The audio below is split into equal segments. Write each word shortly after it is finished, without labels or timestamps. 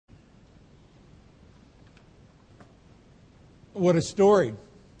What a story.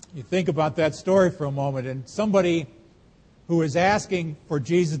 You think about that story for a moment, and somebody who is asking for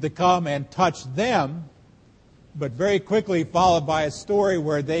Jesus to come and touch them, but very quickly followed by a story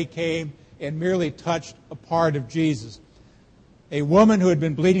where they came and merely touched a part of Jesus. A woman who had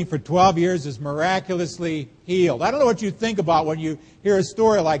been bleeding for 12 years is miraculously healed. I don't know what you think about when you hear a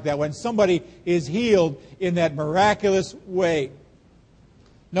story like that, when somebody is healed in that miraculous way.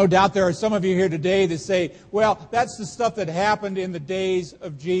 No doubt there are some of you here today that say, well, that's the stuff that happened in the days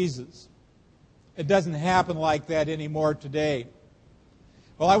of Jesus. It doesn't happen like that anymore today.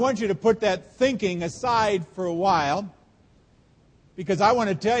 Well, I want you to put that thinking aside for a while, because I want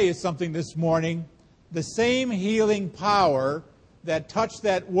to tell you something this morning. The same healing power that touched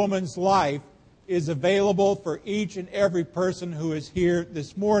that woman's life is available for each and every person who is here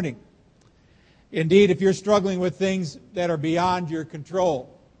this morning. Indeed, if you're struggling with things that are beyond your control,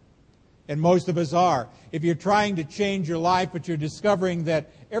 and most of us are, if you're trying to change your life but you're discovering that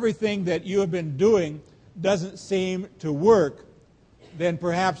everything that you have been doing doesn't seem to work, then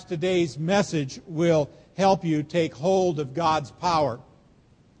perhaps today's message will help you take hold of God's power.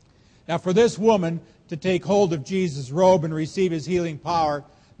 Now, for this woman to take hold of Jesus' robe and receive His healing power,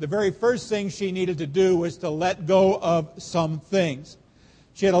 the very first thing she needed to do was to let go of some things.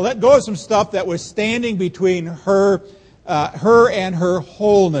 She had to let go of some stuff that was standing between her and her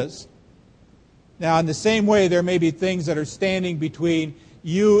wholeness. Now, in the same way, there may be things that are standing between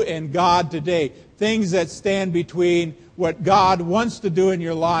you and God today. Things that stand between what God wants to do in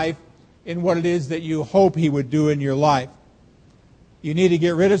your life and what it is that you hope He would do in your life. You need to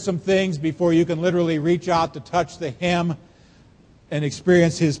get rid of some things before you can literally reach out to touch the hem and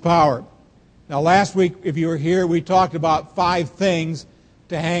experience His power. Now, last week, if you were here, we talked about 5 things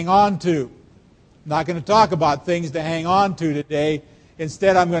to hang on to. I'm not going to talk about things to hang on to today.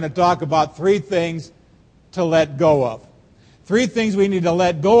 Instead, I'm going to talk about 3 things to let go of. 3 things we need to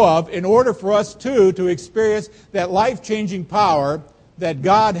let go of in order for us, too, to experience that life-changing power that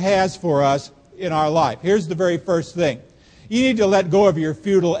God has for us in our life. Here's the very first thing. You need to let go of your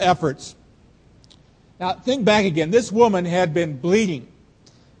futile efforts. Now, think back again. This woman had been bleeding.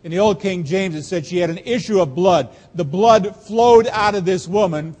 In the Old King James, it said she had an issue of blood. The blood flowed out of this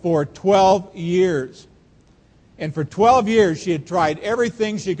woman for 12 years. And for 12 years, she had tried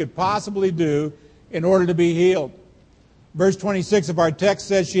everything she could possibly do in order to be healed. Verse 26 of our text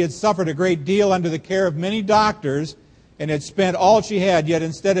says she had suffered a great deal under the care of many doctors and had spent all she had, yet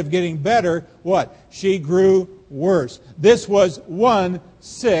instead of getting better, what? She grew worse. This was one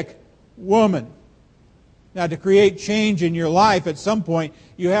sick woman. Now, to create change in your life, at some point,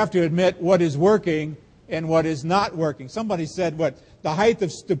 you have to admit what is working and what is not working. Somebody said, what? The height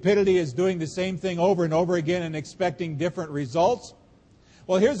of stupidity is doing the same thing over and over again and expecting different results.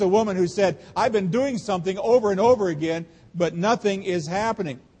 Well, here's a woman who said, I've been doing something over and over again, but nothing is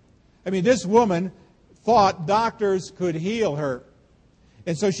happening. I mean, this woman thought doctors could heal her.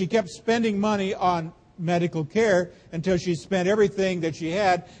 And so she kept spending money on medical care until she spent everything that she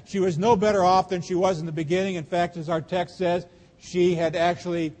had. She was no better off than she was in the beginning. In fact, as our text says, she had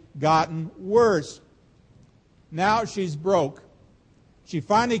actually gotten worse. Now she's broke. She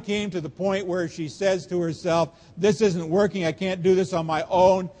finally came to the point where she says to herself, this isn't working. I can't do this on my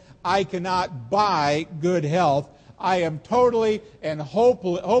own. I cannot buy good health. I am totally and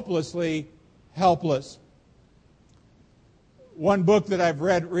hopelessly helpless. One book that I've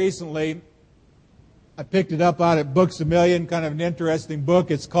read recently, I picked it up out at Books A Million, kind of an interesting book.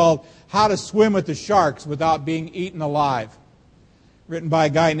 It's called How to Swim with the Sharks Without Being Eaten Alive, written by a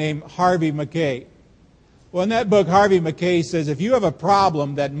guy named Harvey Mackay. Well, in that book, Harvey Mackay says, if you have a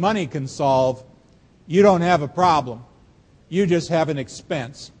problem that money can solve, you don't have a problem. You just have an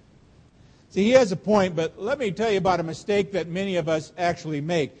expense. See, he has a point, but let me tell you about a mistake that many of us actually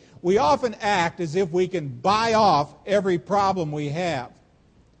make. We often act as if we can buy off every problem we have.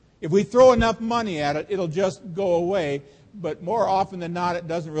 If we throw enough money at it, it'll just go away. But more often than not, it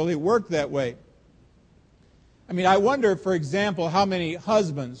doesn't really work that way. I mean, I wonder, for example, how many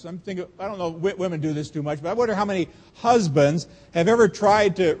husbands, I don't know if women do this too much, but I wonder how many husbands have ever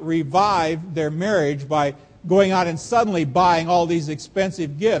tried to revive their marriage by going out and suddenly buying all these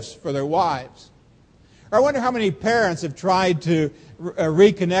expensive gifts for their wives. Or I wonder how many parents have tried to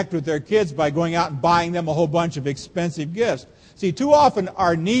reconnect with their kids by going out and buying them a whole bunch of expensive gifts. See, too often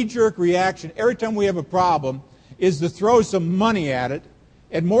our knee-jerk reaction every time we have a problem is to throw some money at it,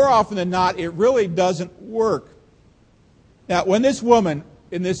 and more often than not, it really doesn't work. Now, when this woman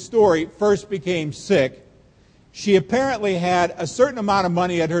in this story first became sick, she apparently had a certain amount of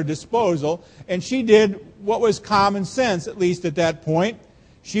money at her disposal, and she did what was common sense, at least at that point.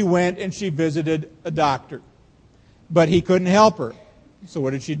 She went and she visited a doctor. But he couldn't help her. So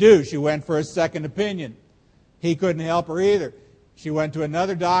what did she do? She went for a second opinion. He couldn't help her either. She went to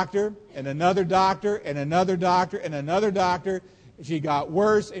another doctor, and another doctor, and another doctor, and another doctor. She got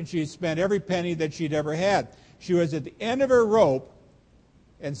worse, and she spent every penny that she'd ever had. She was at the end of her rope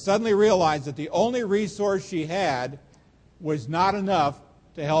and suddenly realized that the only resource she had was not enough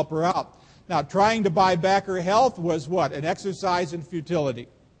to help her out. Now, trying to buy back her health was what? An exercise in futility.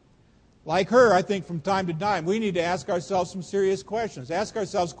 Like her, I think from time to time, we need to ask ourselves some serious questions. Ask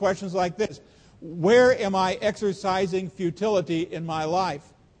ourselves questions like this. Where am I exercising futility in my life?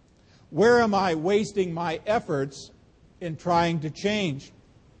 Where am I wasting my efforts in trying to change?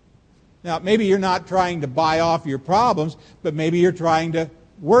 Now, maybe you're not trying to buy off your problems, but maybe you're trying to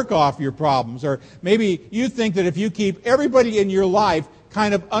work off your problems. Or maybe you think that if you keep everybody in your life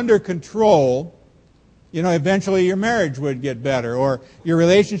kind of under control, eventually your marriage would get better, or your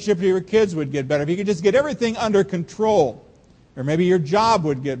relationship to your kids would get better. If you could just get everything under control, or maybe your job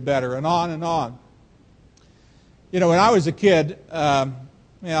would get better, and on and on. When I was a kid,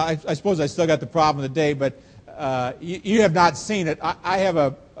 I suppose I still got the problem today, but you have not seen it. I have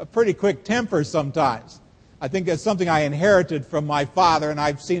a pretty quick temper sometimes. I think that's something I inherited from my father, and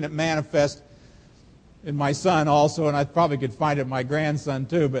I've seen it manifest in my son also, and I probably could find it in my grandson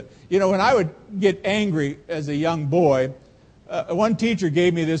too. But, when I would get angry as a young boy, one teacher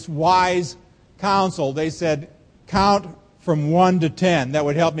gave me this wise counsel. They said, count from 1 to 10. That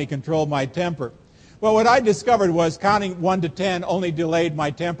would help me control my temper. Well, what I discovered was counting 1 to 10 only delayed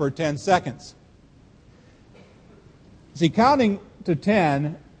my temper 10 seconds. See, counting to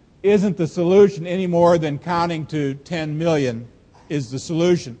 10 isn't the solution any more than counting to 10 million is the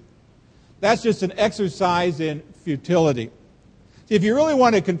solution. That's just an exercise in futility. See, if you really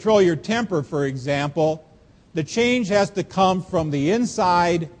want to control your temper, for example, the change has to come from the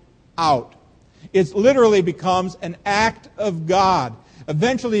inside out. It literally becomes an act of God.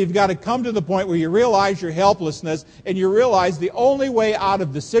 Eventually, you've got to come to the point where you realize your helplessness, and you realize the only way out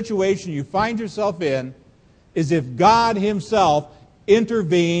of the situation you find yourself in is if God Himself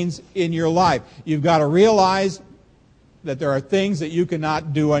intervenes in your life. You've got to realize that there are things that you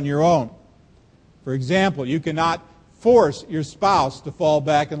cannot do on your own. For example, you cannot force your spouse to fall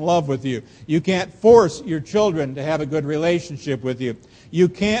back in love with you. You can't force your children to have a good relationship with you. You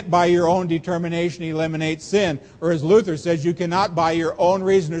can't, by your own determination, eliminate sin. Or as Luther says, you cannot, by your own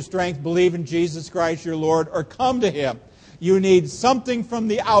reason or strength, believe in Jesus Christ your Lord or come to Him. You need something from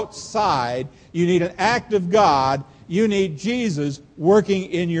the outside. You need an act of God. You need Jesus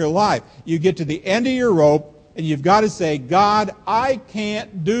working in your life. You get to the end of your rope, and you've got to say, God, I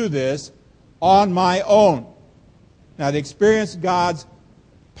can't do this on my own. Now, to experience God's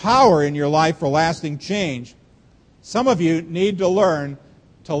power in your life for lasting change, some of you need to learn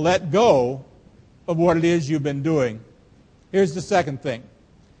to let go of what it is you've been doing. Here's the second thing.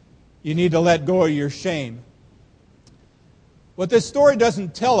 You need to let go of your shame. What this story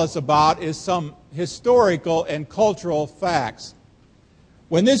doesn't tell us about is some historical and cultural facts.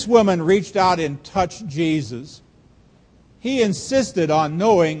 When this woman reached out and touched Jesus, He insisted on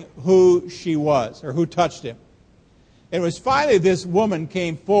knowing who she was, or who touched Him. It was finally this woman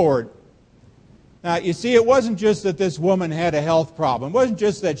came forward. Now, you see, it wasn't just that this woman had a health problem. It wasn't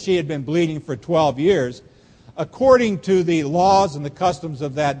just that she had been bleeding for 12 years. According to the laws and the customs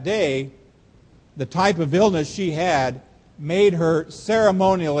of that day, the type of illness she had made her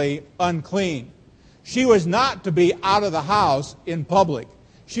ceremonially unclean. She was not to be out of the house in public.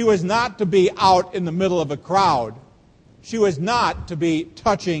 She was not to be out in the middle of a crowd. She was not to be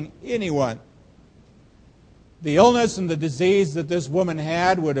touching anyone. The illness and the disease that this woman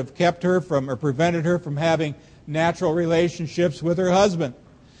had would have kept her from, or prevented her from having natural relationships with her husband.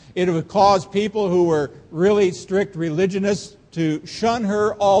 It would cause people who were really strict religionists to shun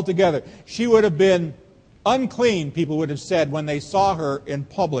her altogether. She would have been unclean, people would have said, when they saw her in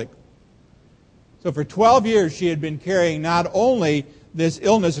public. So for 12 years she had been carrying not only this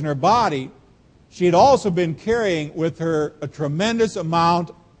illness in her body, she had also been carrying with her a tremendous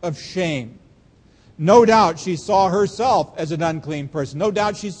amount of shame. No doubt she saw herself as an unclean person. No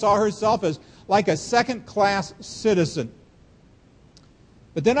doubt she saw herself as like a second-class citizen.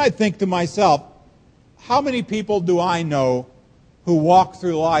 But then I think to myself, how many people do I know who walk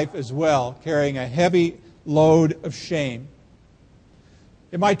through life as well, carrying a heavy load of shame?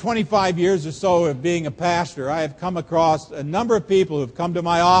 In my 25 years or so of being a pastor, I have come across a number of people who have come to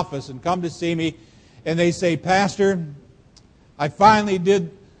my office and come to see me, and they say, Pastor, I finally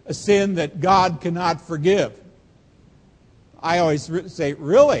did a sin that God cannot forgive. I always say,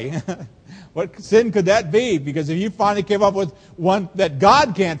 really? What sin could that be? Because if you finally came up with one that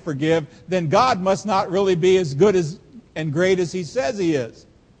God can't forgive, then God must not really be as good as and great as he says he is.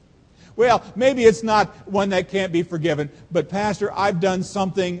 Well, maybe it's not one that can't be forgiven, but Pastor, I've done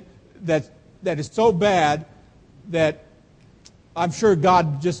something that is so bad that I'm sure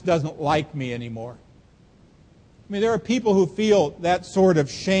God just doesn't like me anymore. I mean, there are people who feel that sort of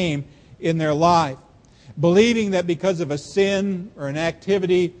shame in their life, believing that because of a sin or an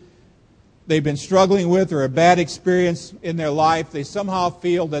activity they've been struggling with or a bad experience in their life, they somehow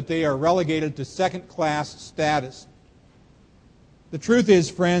feel that they are relegated to second-class status. The truth is,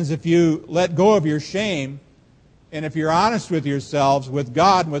 friends, if you let go of your shame, and if you're honest with yourselves, with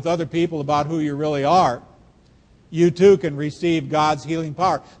God, and with other people about who you really are, you too can receive God's healing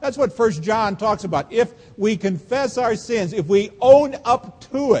power. That's what 1 John talks about. If we confess our sins, if we own up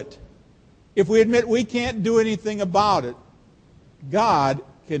to it, if we admit we can't do anything about it, God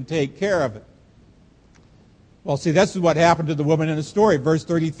can take care of it. Well, see, this is what happened to the woman in the story. Verse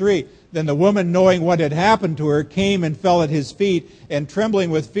 33, then the woman, knowing what had happened to her, came and fell at his feet, and trembling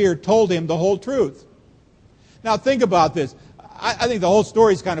with fear, told him the whole truth. Now, think about this. I think the whole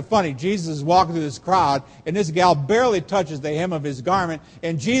story is kind of funny. Jesus is walking through this crowd, and this gal barely touches the hem of his garment,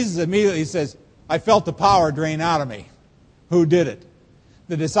 and Jesus immediately says, I felt the power drain out of me. Who did it?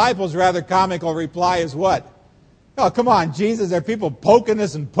 The disciples' rather comical reply is what? Oh, come on, Jesus, there are people poking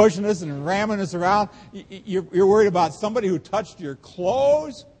us and pushing us and ramming us around. You're worried about somebody who touched your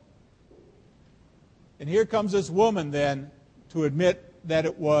clothes? And here comes this woman then to admit that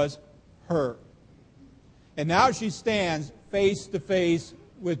it was her. And now she stands face to face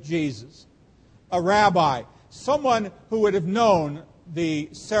with Jesus, a rabbi, someone who would have known the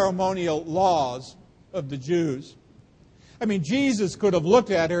ceremonial laws of the Jews. I mean, Jesus could have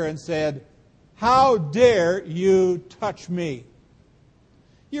looked at her and said, how dare you touch me?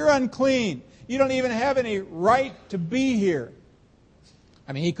 You're unclean. You don't even have any right to be here.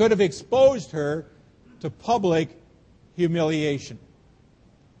 I mean, he could have exposed her to public humiliation.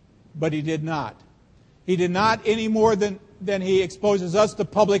 But he did not. He did not any more than he exposes us to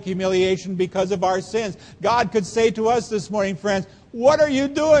public humiliation because of our sins. God could say to us this morning, friends, what are you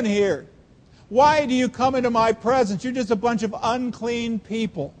doing here? Why do you come into my presence? You're just a bunch of unclean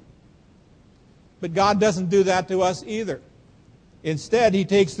people. But God doesn't do that to us either. Instead, he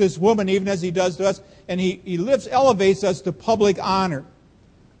takes this woman, even as he does to us, and he elevates us to public honor.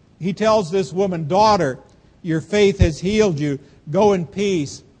 He tells this woman, daughter, your faith has healed you. Go in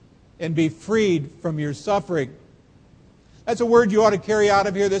peace and be freed from your suffering. That's a word you ought to carry out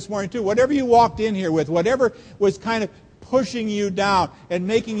of here this morning too. Whatever you walked in here with, whatever was kind of pushing you down and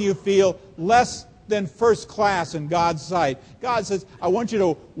making you feel less than first class in God's sight. God says, I want you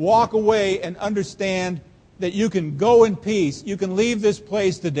to walk away and understand that you can go in peace. You can leave this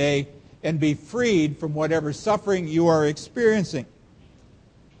place today and be freed from whatever suffering you are experiencing.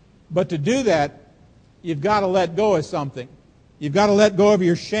 But to do that, you've got to let go of something. You've got to let go of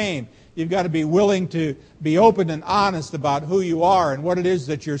your shame. You've got to be willing to be open and honest about who you are and what it is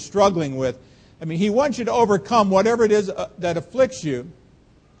that you're struggling with. I mean, he wants you to overcome whatever it is that afflicts you.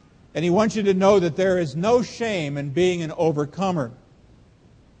 And he wants you to know that there is no shame in being an overcomer.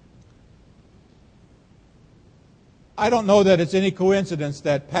 I don't know that it's any coincidence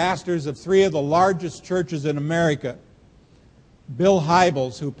that pastors of three of the largest churches in America, Bill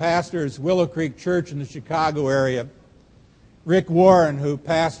Hybels, who pastors Willow Creek Church in the Chicago area, Rick Warren, who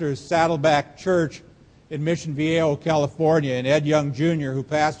pastors Saddleback Church in Mission Viejo, California, and Ed Young Jr., who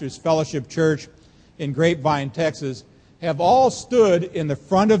pastors Fellowship Church in Grapevine, Texas, have all stood in the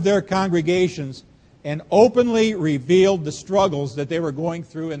front of their congregations and openly revealed the struggles that they were going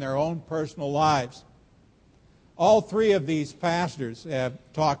through in their own personal lives. All three of these pastors have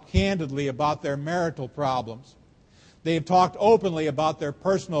talked candidly about their marital problems. They have talked openly about their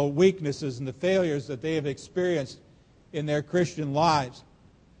personal weaknesses and the failures that they have experienced in their Christian lives.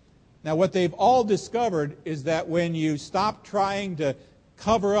 Now, what they've all discovered is that when you stop trying to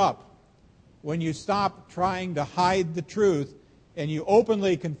cover up, when you stop trying to hide the truth, and you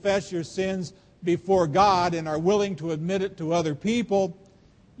openly confess your sins before God and are willing to admit it to other people,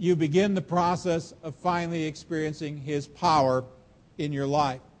 you begin the process of finally experiencing His power in your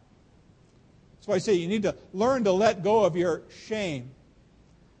life. So I say you need to learn to let go of your shame.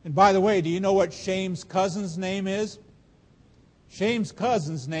 And by the way, do you know what shame's cousin's name is? Shame's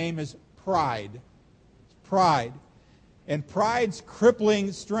cousin's name is pride. It's pride. And pride's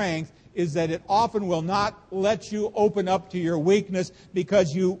crippling strength is that it often will not let you open up to your weakness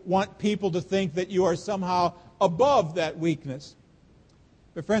because you want people to think that you are somehow above that weakness.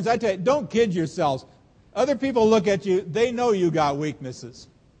 But friends, I tell you, don't kid yourselves. Other people look at you, they know you got weaknesses.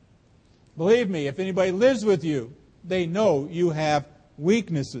 Believe me, if anybody lives with you, they know you have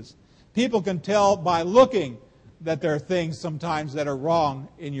weaknesses. People can tell by looking that there are things sometimes that are wrong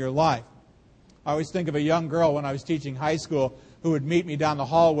in your life. I always think of a young girl when I was teaching high school who would meet me down the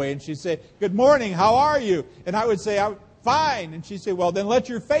hallway and she'd say, "Good morning, how are you?" And I would say, "I'm fine." And she'd say, "Well, then let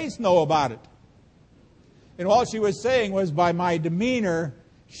your face know about it." And all she was saying was by my demeanor,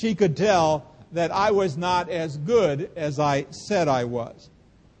 she could tell that I was not as good as I said I was.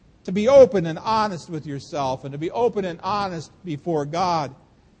 To be open and honest with yourself and to be open and honest before God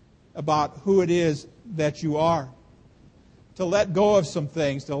about who it is that you are. To let go of some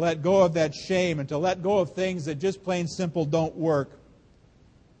things, to let go of that shame, and to let go of things that just plain simple don't work.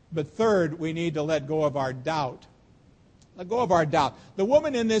 But third, we need to let go of our doubt. Let go of our doubt. The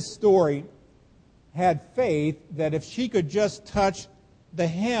woman in this story had faith that if she could just touch the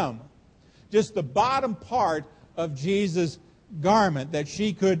hem, just the bottom part of Jesus' garment, that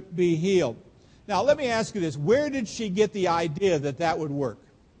she could be healed. Now, let me ask you this. Where did she get the idea that that would work?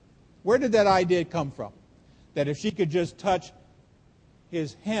 Where did that idea come from? That if she could just touch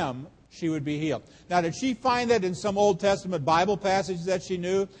his hem, she would be healed. Now, did she find that in some Old Testament Bible passage that she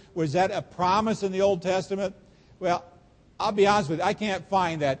knew? Was that a promise in the Old Testament? Well, I'll be honest with you, I can't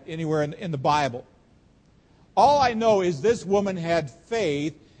find that anywhere in the Bible. All I know is this woman had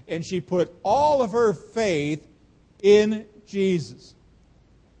faith, and she put all of her faith in Jesus.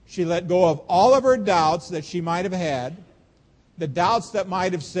 She let go of all of her doubts that she might have had, the doubts that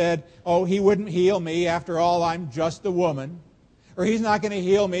might have said, "Oh, he wouldn't heal me. After all, I'm just a woman." Or he's not going to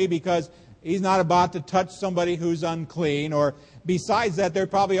heal me because he's not about to touch somebody who's unclean. Or besides that, there are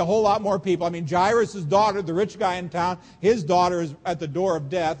probably a whole lot more people. I mean, Jairus' daughter, the rich guy in town, his daughter is at the door of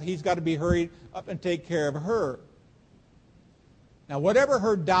death. He's got to be hurried up and take care of her. Now, whatever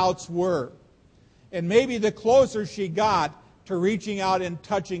her doubts were, and maybe the closer she got to reaching out and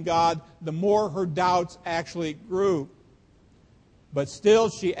touching God, the more her doubts actually grew. But still,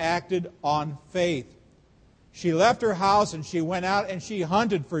 she acted on faith. She left her house and she went out and she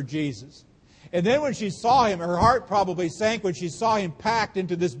hunted for Jesus. And then when she saw him, her heart probably sank when she saw him packed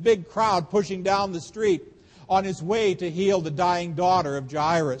into this big crowd pushing down the street on his way to heal the dying daughter of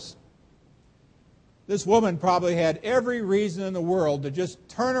Jairus. This woman probably had every reason in the world to just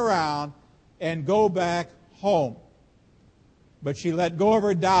turn around and go back home. But she let go of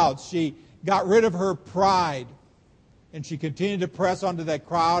her doubts. She got rid of her pride. And she continued to press onto that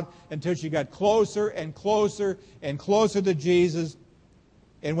crowd until she got closer and closer and closer to Jesus.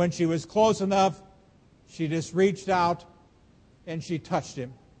 And when she was close enough, she just reached out and she touched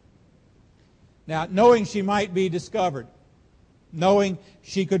him. Now, knowing she might be discovered, knowing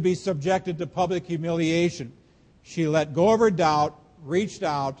she could be subjected to public humiliation, she let go of her doubt, reached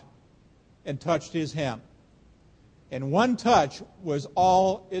out, and touched his hem. And one touch was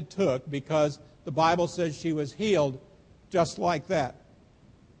all it took, because the Bible says she was healed just like that.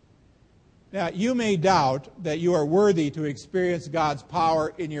 Now, you may doubt that you are worthy to experience God's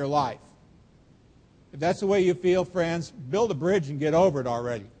power in your life. If that's the way you feel, friends, build a bridge and get over it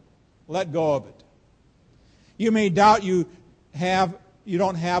already. Let go of it. You may doubt you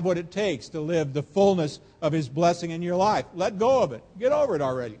don't have what it takes to live the fullness of His blessing in your life. Let go of it. Get over it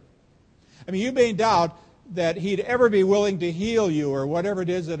already. I mean, you may doubt that He'd ever be willing to heal you or whatever it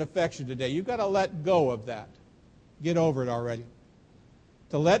is that affects you today. You've got to let go of that. Get over it already.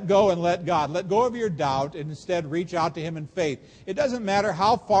 To let go and let God. Let go of your doubt and instead reach out to Him in faith. It doesn't matter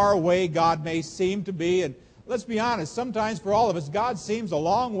how far away God may seem to be. And let's be honest, sometimes for all of us, God seems a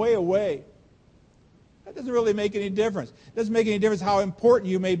long way away. That doesn't really make any difference. It doesn't make any difference how important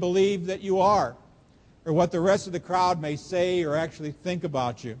you may believe that you are, or what the rest of the crowd may say or actually think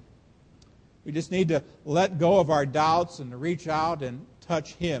about you. We just need to let go of our doubts and to reach out and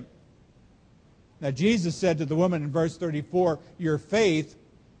touch Him. Now, Jesus said to the woman in verse 34, "Your faith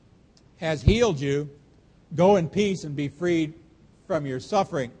has healed you. Go in peace and be freed from your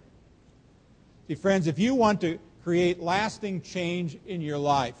suffering." See, friends, if you want to create lasting change in your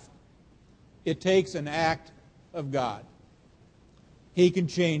life, it takes an act of God. He can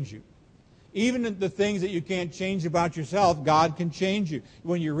change you. Even the things that you can't change about yourself, God can change you.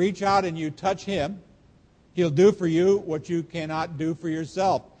 When you reach out and you touch Him, He'll do for you what you cannot do for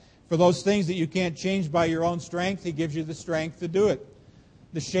yourself. For those things that you can't change by your own strength, He gives you the strength to do it.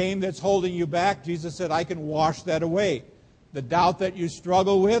 The shame that's holding you back, Jesus said, I can wash that away. The doubt that you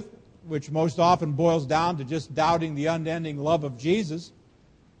struggle with, which most often boils down to just doubting the unending love of Jesus,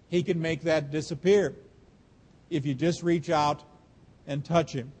 He can make that disappear if you just reach out and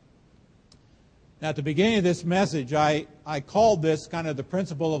touch Him. Now, at the beginning of this message, I called this kind of the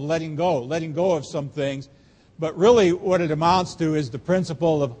principle of letting go of some things. But really what it amounts to is the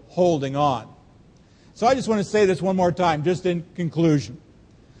principle of holding on. So I just want to say this one more time, just in conclusion.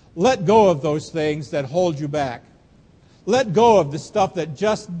 Let go of those things that hold you back. Let go of the stuff that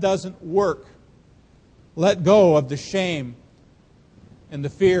just doesn't work. Let go of the shame and the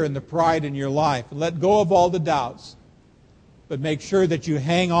fear and the pride in your life. Let go of all the doubts. But make sure that you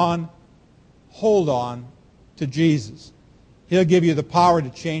hang on, hold on to Jesus. He'll give you the power to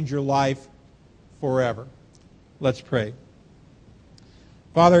change your life forever. Let's pray.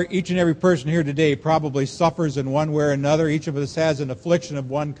 Father, each and every person here today probably suffers in one way or another. Each of us has an affliction of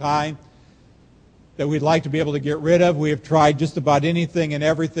one kind that we'd like to be able to get rid of. We have tried just about anything and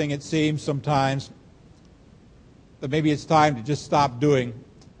everything, it seems, sometimes. But maybe it's time to just stop doing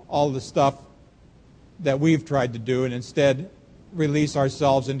all the stuff that we've tried to do and instead release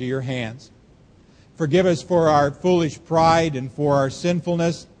ourselves into your hands. Forgive us for our foolish pride and for our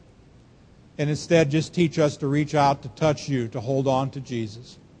sinfulness, and instead just teach us to reach out, to touch you, to hold on to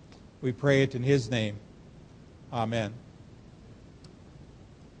Jesus. We pray it in his name. Amen.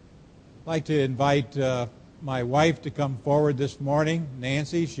 I'd like to invite my wife to come forward this morning,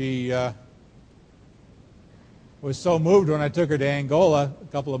 Nancy. She was so moved when I took her to Angola a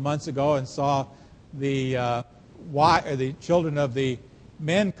couple of months ago and saw the children of the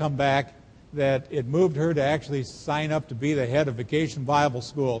men come back that it moved her to actually sign up to be the head of Vacation Bible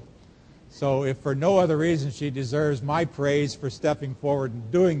School. So if for no other reason, she deserves my praise for stepping forward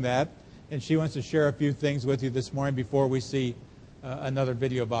and doing that. And she wants to share a few things with you this morning before we see another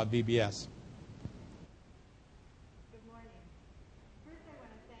video about VBS.